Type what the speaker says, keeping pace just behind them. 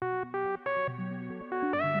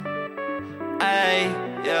Ay,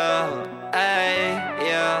 yeah, ay,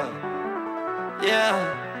 yeah,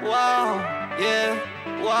 yeah, wow,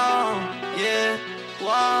 yeah, wow, yeah,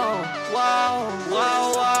 wow, wow,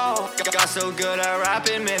 wow, wow. Got so good at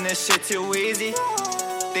rapping, man, this shit too easy.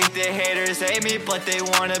 Think the haters hate me, but they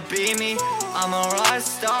wanna be me. I'm a rock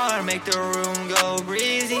star, make the room go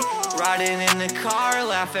breezy. Riding in the car,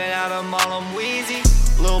 laughing at them all, I'm wheezy.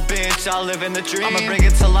 Little bitch, I live in the dream. I'ma bring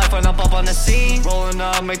it to life when I'm up on the scene. Rolling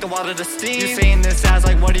up, make the water to steam. You saying this ass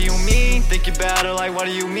like, what do you mean? Think you better like, what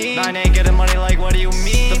do you mean? Nine ain't getting money like, what do you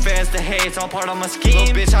mean? The fans, the hate's all part of my scheme.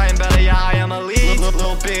 Little bitch, I am better, yeah, I am elite.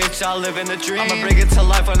 Little bitch, I live in the dream. I'ma bring it to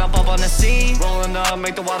life when I'm up on the scene. Rolling up,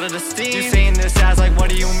 make the water to steam. You saying this ass like,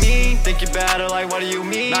 what do you mean? Think you better like, what do you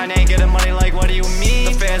mean? Nine ain't getting money like, what do you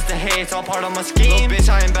mean? The fans, the hate's all part of my scheme. Little bitch,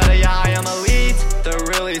 I am better, yeah, I am elite. They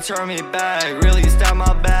really turn me back, really stab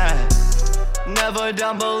my back. Never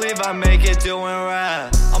done believe I make it doing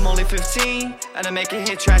rap. I'm only 15 and I make it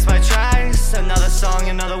hit tracks by tracks. Another song,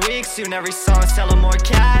 another week, soon every song selling more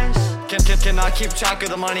cash. Cannot keep track of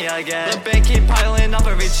the money I get. The bank keep piling up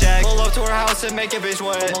every check. Pull up to her house and make a bitch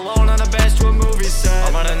wet. I'm alone on the bench to a movie set.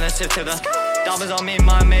 I'm running this shit to the diamonds on me,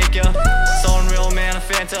 my makeup. So unreal, man, a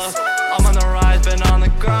Fanta. I'm on the rise, been on the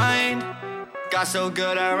grind. Got so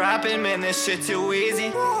good at rapping, man, this shit too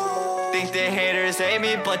easy. Think the haters hate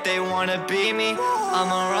me, but they wanna be me. I'm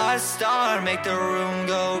a rock star, make the room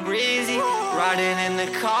go breezy. Riding in the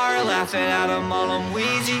car, laughing at them all, I'm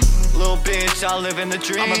wheezy. Little bitch, I live in the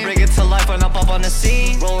dream. I'ma bring it to life when I'm up on the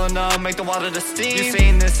scene. Rolling up, make the water to steam. You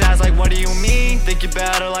saying this ass like, what do you mean? Think you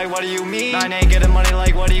better like, what do you mean? Nine ain't getting money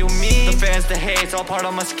like, what do you mean? The fans, the hate's all part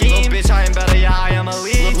of my scheme. Little bitch, I am better, yeah, I am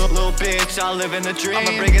elite. Little bitch, I live in the dream.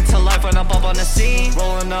 I'ma bring it to life when I'm up on the scene.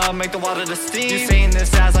 Rolling up, make the water to steam. You saying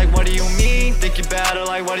this ass like, what do you mean? Think you better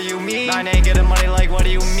like, what do you mean? Nine ain't getting money like, what do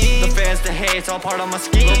you mean? The fans, the hate's all part of my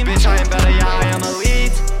scheme. Little bitch, I am better, yeah, I am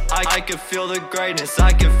elite. I can feel the greatness,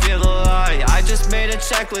 I can feel the light. I just made a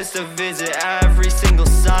checklist to visit every single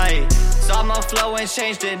site. Saw my flow and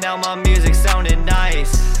changed it, now my music sounded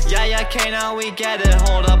nice. Yeah, okay, now we get it,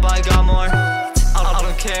 hold up, I got more. I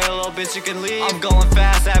don't care, little bitch, you can leave. I'm going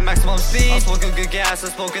fast at maximum speed. I'm smoking good gas,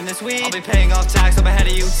 I'm smoking this weed. I'll be paying off tax, I'm ahead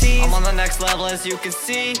of you teens. I'm on the next level as you can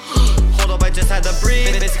see. Hold up, I just had to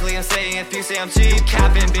breathe. Basically I'm saying if you say I'm cheap, you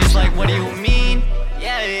capping, bitch, like what do you mean?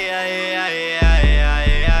 Yeah.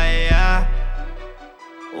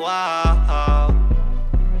 Wow.